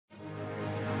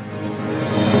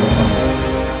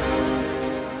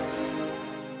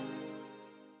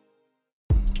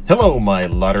Hello, my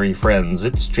lottery friends.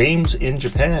 It's James in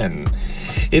Japan.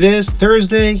 It is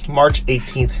Thursday, March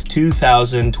 18th,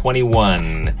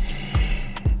 2021.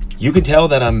 You can tell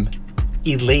that I'm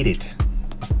elated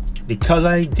because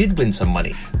I did win some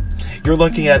money. You're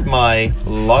looking at my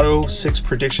Lotto 6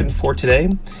 prediction for today.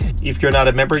 If you're not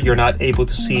a member, you're not able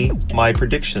to see my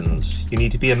predictions. You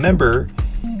need to be a member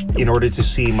in order to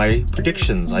see my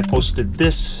predictions. I posted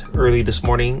this early this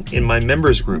morning in my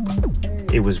members group.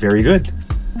 It was very good.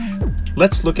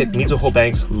 Let's look at Mizuho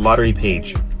Bank's lottery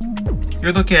page.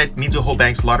 You're looking at Mizuho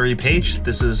Bank's lottery page.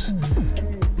 This is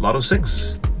Lotto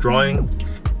 6, drawing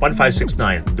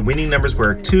 1569. The winning numbers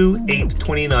were 2, 8,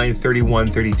 29,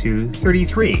 31, 32,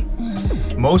 33.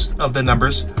 Most of the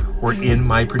numbers were in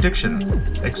my prediction,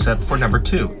 except for number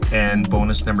 2 and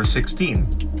bonus number 16.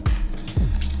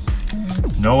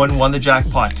 No one won the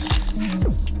jackpot.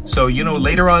 So,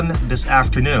 later on this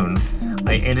afternoon,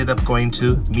 I ended up going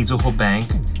to Mizuho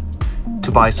Bank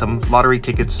to buy some lottery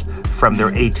tickets from their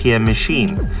ATM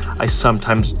machine. I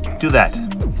sometimes do that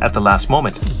at the last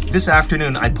moment. This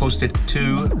afternoon, I posted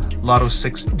 2 Lotto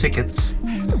 6 tickets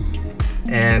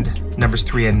and numbers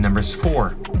 3 and numbers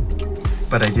 4.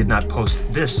 But I did not post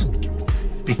this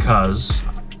because,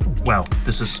 well,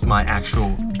 this is my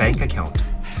actual bank account.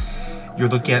 You're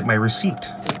looking at my receipt.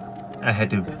 I had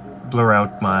to blur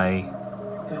out my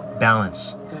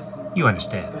balance. You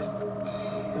understand.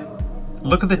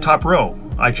 Look at the top row.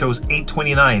 I chose 8,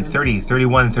 29, 30,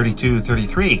 31, 32,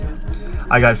 33.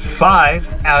 I got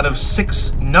 5 out of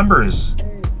 6 numbers.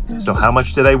 So how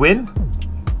much did I win?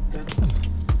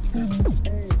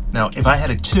 Now, if I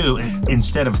had a 2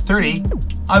 instead of 30,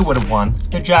 I would have won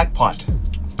the jackpot.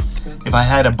 If I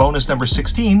had a bonus number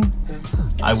 16,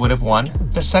 I would have won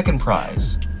the second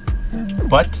prize.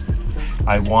 But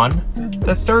I won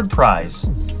the third prize.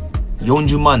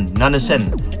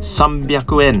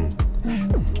 40,7300 yen.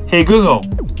 Hey Google,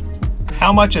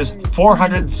 how much is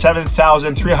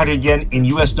 407,300 yen in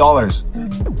US dollars?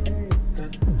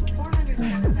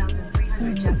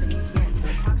 407,300 Japanese yen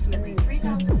is approximately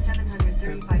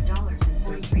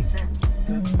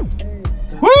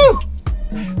 $3,735.43. Woo!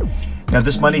 Now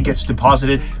this money gets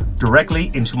deposited directly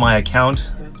into my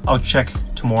account. I'll check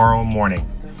tomorrow morning.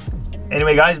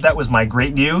 Anyway guys, that was my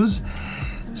great news.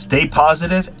 Stay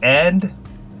positive and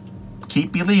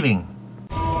keep believing.